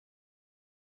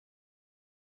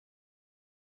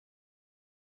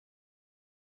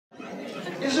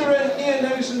Is there an ear,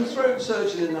 nose and throat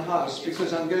surgeon in the house?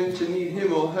 Because I'm going to need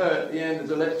him or her at the end of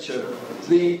the lecture.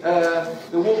 The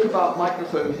walkabout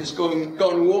microphone has gone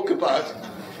walkabout.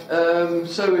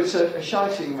 So it's a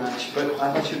shouting match, but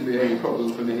that shouldn't be any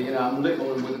problem for me. You know, I'm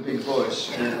little and with a big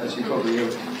voice, as you probably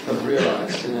have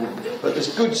realised. You know. But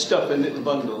there's good stuff in little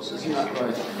bundles, isn't that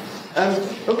right?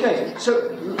 Okay,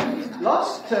 so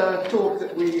last talk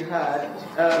that we had,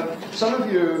 some of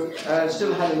you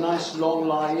still had a nice long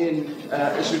lie-in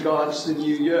as regards the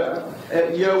new year.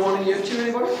 Year 1 and year 2,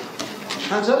 anybody?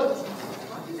 Hands up?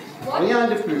 Rien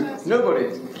de plus.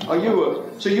 Nobody. Oh, you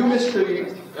were. So you missed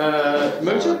the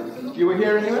motor? You were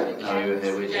here anyway? No, we were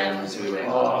here with Jan, so we went.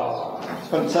 Oh,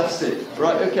 fantastic.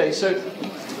 Right, okay, so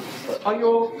are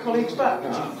your colleagues back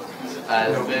now?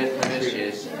 This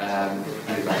year's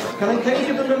Can you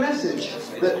give them a message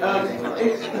that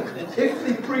if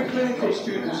the preclinical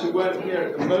students who weren't here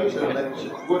at the motor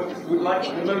lecture would like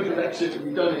the motor lecture to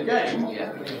be done again,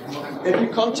 if you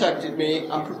contacted me,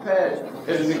 I'm prepared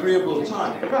at an agreeable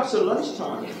time, perhaps at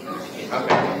lunchtime,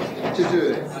 to do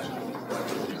it.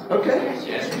 Okay?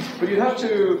 Yes. But you have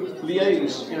to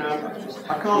liaise, you know.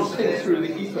 I can't think through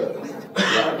the ether.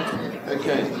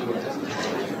 Okay.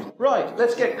 Right,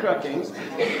 let's get cracking.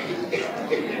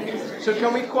 So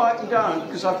can we quieten down,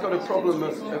 because I've got a problem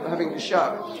of having to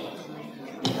shout.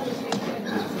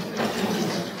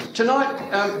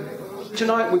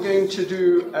 Tonight we're going to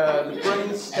do the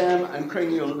brain stem and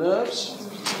cranial nerves.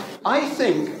 I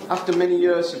think, after many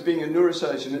years of being a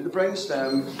neurosurgeon, that the brain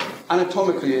stem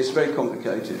anatomically is very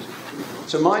complicated.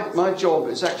 So my job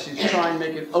is actually to try and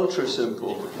make it ultra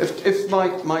simple. If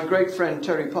my great friend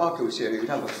Terry Parker was here, he would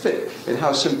have a fit in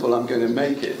how simple I'm going to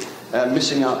make it,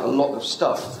 missing out a lot of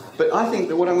stuff. But I think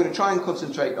that what I'm going to try and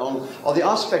concentrate on are the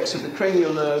aspects of the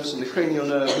cranial nerves and the cranial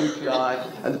nerve nuclei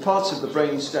and the parts of the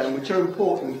brain stem which are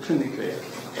important clinically.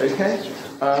 Okay?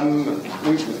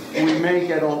 We may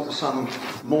get on to some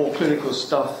more clinical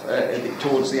stuff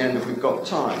towards the end if we've got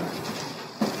time.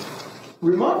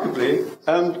 Remarkably,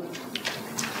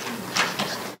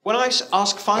 when I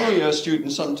ask final year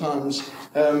students sometimes,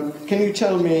 can you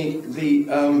tell me the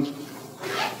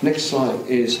next slide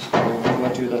is, how do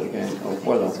I do that again? Oh,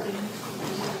 well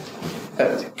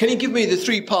done. Can you give me the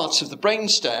 3 parts of the brain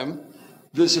stem?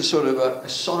 There's a sort of a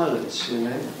silence, you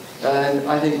know. And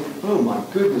I think, oh my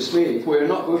goodness me, if we're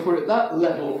at that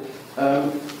level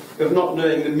of not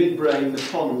knowing the midbrain, the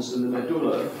pons and the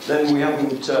medulla, then we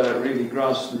haven't really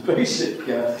grasped the basic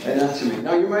anatomy.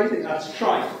 Now you may think that's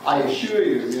trite, I assure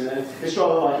you, you know, it's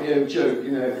rather like the old joke,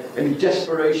 you know, in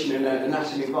desperation in an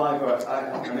anatomy viva,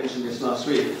 I mentioned this last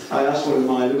week, I asked one of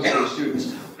my Liverpool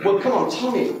students, well, come on,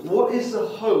 tell me, what is the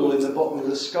hole in the bottom of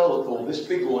the skull for, this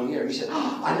big one here? He said,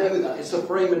 oh, I know that, it's the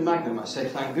foramen magnum. I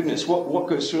said, thank goodness, what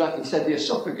goes through that? He said, the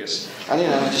esophagus. And, you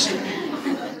know, I just...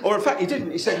 Or, in fact, he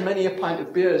didn't. He said, many a pint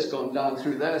of beer has gone down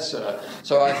through there, sir.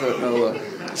 So I thought, no,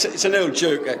 it's an old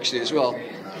joke, actually, as well.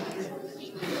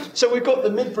 So we've got the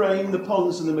midbrain, the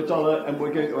pons, and the medulla, and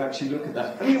we're going to actually look at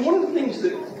that. I mean, one of the things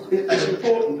that is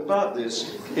important about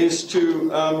this is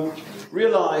to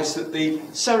realise that the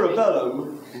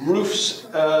cerebellum roofs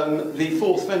the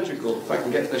fourth ventricle, if I can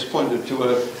get this pointed to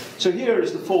Earth. So here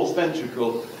is the fourth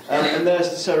ventricle, and there's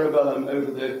the cerebellum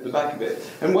over the back of it.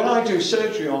 And when I do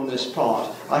surgery on this part,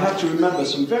 I have to remember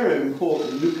some very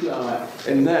important nuclei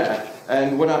in there.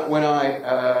 And when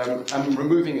I'm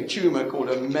removing a tumour called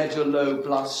a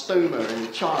medulloblastoma in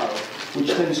a child, which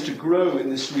tends to grow in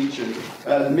this region,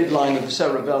 the midline of the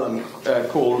cerebellum,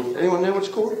 called, anyone know what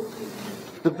it's called?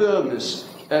 The vermis.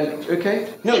 And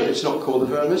okay? No, it's not called the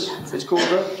vermis. It's called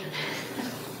the...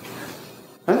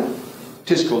 Huh?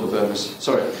 It is called the vermis.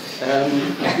 Sorry.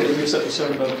 I'm getting mixed up with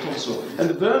cerebellum tonsil. And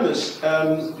the vermis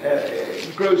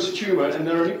grows a tumour, and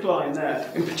there are nuclei in there,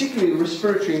 and particularly the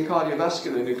respiratory and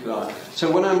cardiovascular nuclei.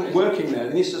 So when I'm working there,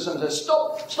 the anaesthetist says,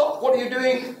 stop, what are you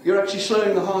doing? You're actually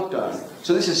slowing the heart down.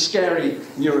 So this is scary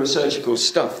neurosurgical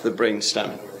stuff, the brain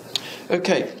stem.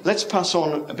 Okay, let's pass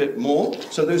on a bit more.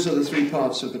 So those are the 3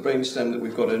 parts of the brainstem that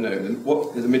we've got to know: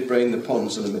 the midbrain, the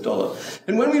pons, and the medulla.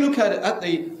 And when we look at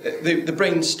the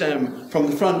brainstem from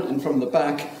the front and from the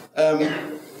back,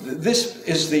 this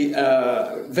is the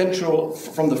ventral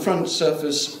from the front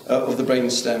surface of the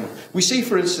brainstem. We see,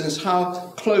 for instance,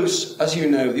 how close, as you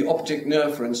know, the optic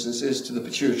nerve, for instance, is to the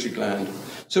pituitary gland.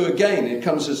 So again, it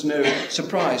comes as no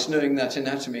surprise, knowing that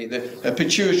anatomy, that a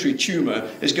pituitary tumour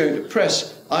is going to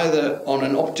press either on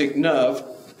an optic nerve,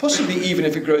 possibly even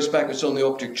if it grows backwards on the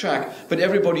optic tract, but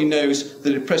everybody knows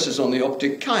that it presses on the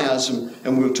optic chiasm,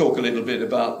 and we'll talk a little bit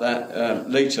about that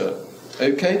later.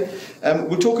 Okay?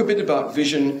 We'll talk a bit about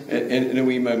vision in a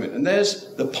wee moment. And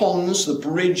there's the pons, the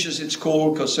bridge as it's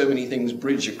called, because so many things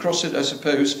bridge across it, I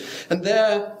suppose. And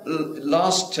there,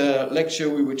 last lecture,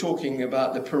 we were talking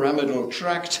about the pyramidal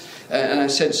tract, and I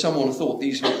said someone thought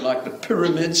these looked like the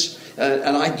pyramids,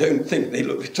 and I don't think they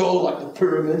look at all like the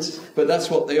pyramids, but that's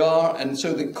what they are. And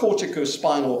so the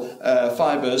corticospinal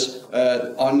fibers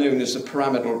are known as the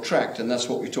pyramidal tract, and that's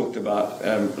what we talked about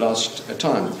last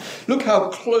time. Look how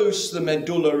close the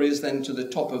medulla is then to the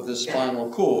top of the spinal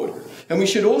cord. And we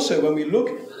should also, when we look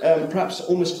perhaps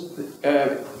almost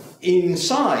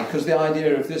inside, because the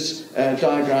idea of this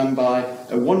diagram by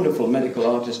a wonderful medical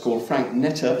artist called Frank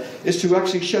Netter is to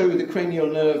actually show the cranial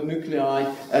nerve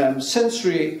nuclei,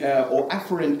 sensory or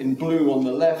afferent in blue on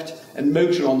the left and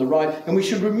motor on the right. And we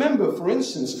should remember, for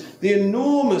instance, the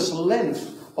enormous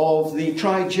length of the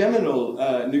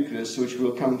trigeminal nucleus, which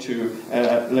we'll come to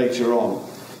later on.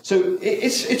 So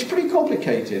it's pretty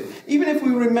complicated. Even if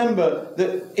we remember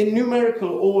that in numerical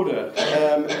order,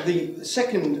 the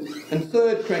second and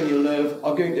third cranial nerve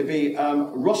are going to be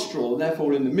rostral,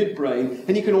 therefore in the midbrain,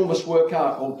 and you can almost work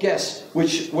out or guess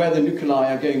where the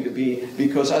nuclei are going to be,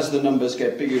 because as the numbers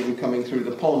get bigger, we're coming through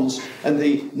the pons, and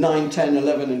the 9, 10,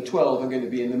 11, and 12 are going to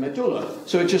be in the medulla.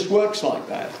 So it just works like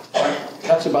that.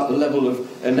 That's about the level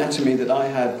of anatomy that I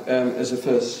had as a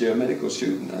first-year medical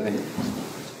student, I think.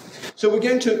 So we're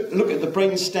going to look at the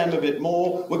brain stem a bit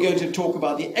more. We're going to talk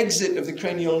about the exit of the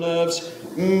cranial nerves,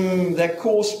 their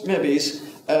course mebies,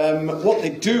 what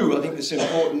they do. I think is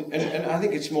important, and I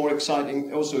think it's more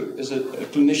exciting also as a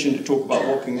clinician to talk about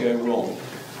what can go wrong.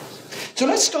 So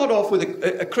let's start off with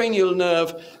a cranial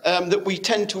nerve that we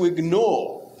tend to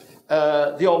ignore,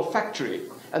 the olfactory.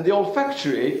 And the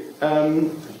olfactory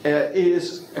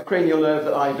is a cranial nerve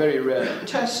that I very rarely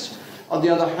test. On the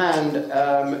other hand,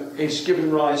 it's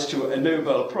given rise to a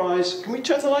Nobel Prize. Can we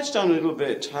turn the lights down a little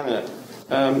bit, Hannah?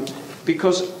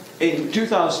 Because in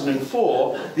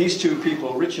 2004, these two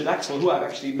people, Richard Axel, who I've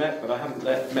actually met, but I haven't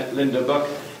met Linda Buck,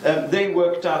 they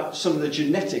worked out some of the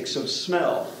genetics of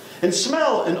smell. And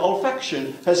smell and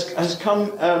olfaction has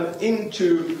come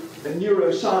into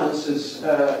neuroscience's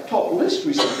top list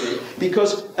recently,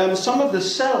 because some of the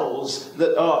cells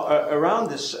that are around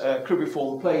this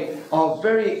cribriform plate are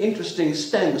very interesting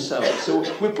stem cells. So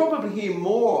we'll probably hear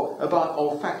more about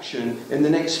olfaction in the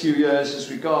next few years as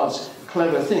regards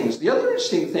clever things. The other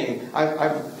interesting thing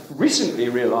I've recently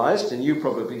realized, and you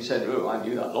probably said, oh, I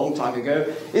knew that a long time ago,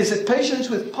 is that patients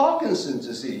with Parkinson's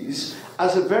disease,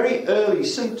 as a very early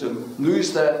symptom,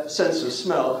 lose their sense of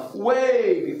smell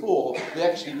way before they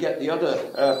actually get the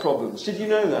other problems. Did you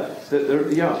know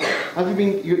that? Yeah. Have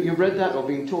you read that or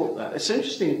been taught that? It's an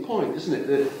interesting point, isn't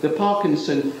it? The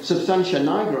Parkinson substantia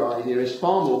nigra idea is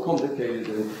far more complicated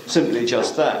than simply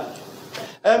just that.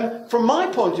 From my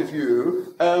point of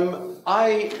view,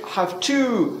 I have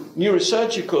two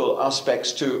neurosurgical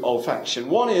aspects to olfaction.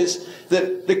 One is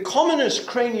that the commonest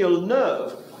cranial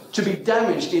nerve to be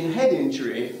damaged in head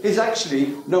injury is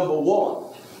actually number one.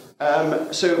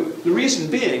 So the reason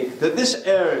being that this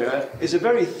area is a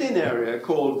very thin area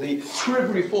called the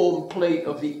cribriform plate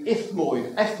of the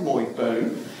ethmoid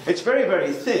bone. It's very,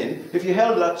 very thin. If you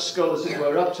held that skull, as it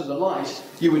were, up to the light,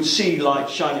 you would see light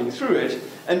shining through it.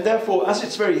 And therefore, as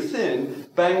it's very thin,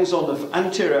 bangs on the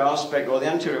anterior aspect or the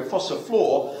anterior fossa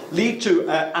floor lead to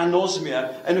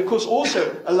anosmia, and of course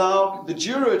also allow the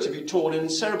dura to be torn and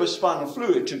cerebrospinal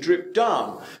fluid to drip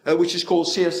down, which is called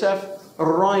CSF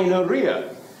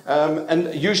rhinorrhea.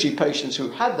 And usually patients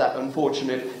who've had that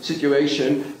unfortunate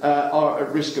situation are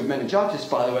at risk of meningitis,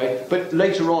 by the way, but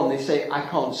later on they say, I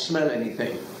can't smell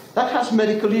anything. That has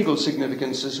medical legal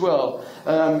significance as well,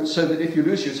 so that if you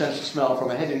lose your sense of smell from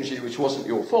a head injury which wasn't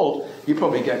your fault, you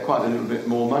probably get quite a little bit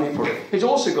more money for it. It's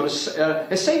also got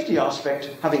a safety aspect,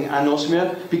 having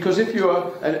anosmia, because if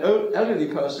you're an elderly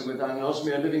person with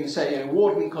anosmia living, say, in a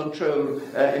warden-controlled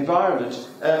environment,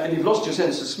 and you've lost your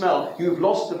sense of smell, you've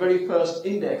lost the very first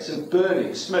index of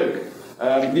burning smoke.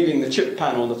 Leaving the chip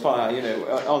pan on the fire, you know,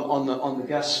 on the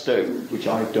gas stove, which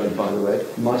I've done, by the way.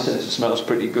 My sense of smell is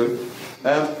pretty good.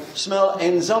 Smell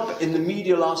ends up in the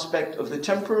medial aspect of the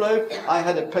temporal lobe. I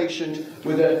had a patient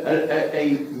with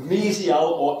a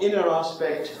mesial or inner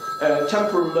aspect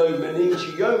temporal lobe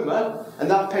meningioma, and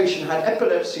that patient had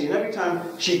epilepsy, and every time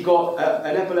she got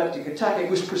an epileptic attack, it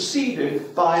was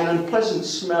preceded by an unpleasant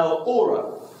smell aura,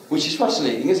 which is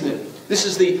fascinating, isn't it? This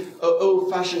is the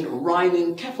old-fashioned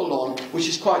rhinencephalon, which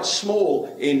is quite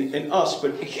small in us,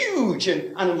 but huge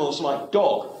in animals like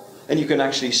dog, and you can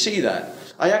actually see that.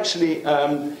 I actually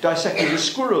dissected a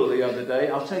squirrel the other day.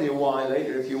 I'll tell you why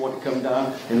later if you want to come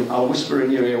down, and I'll whisper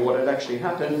in your ear what had actually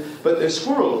happened. But the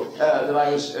squirrel that I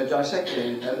was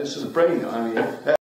dissecting, this is the brain, I mean,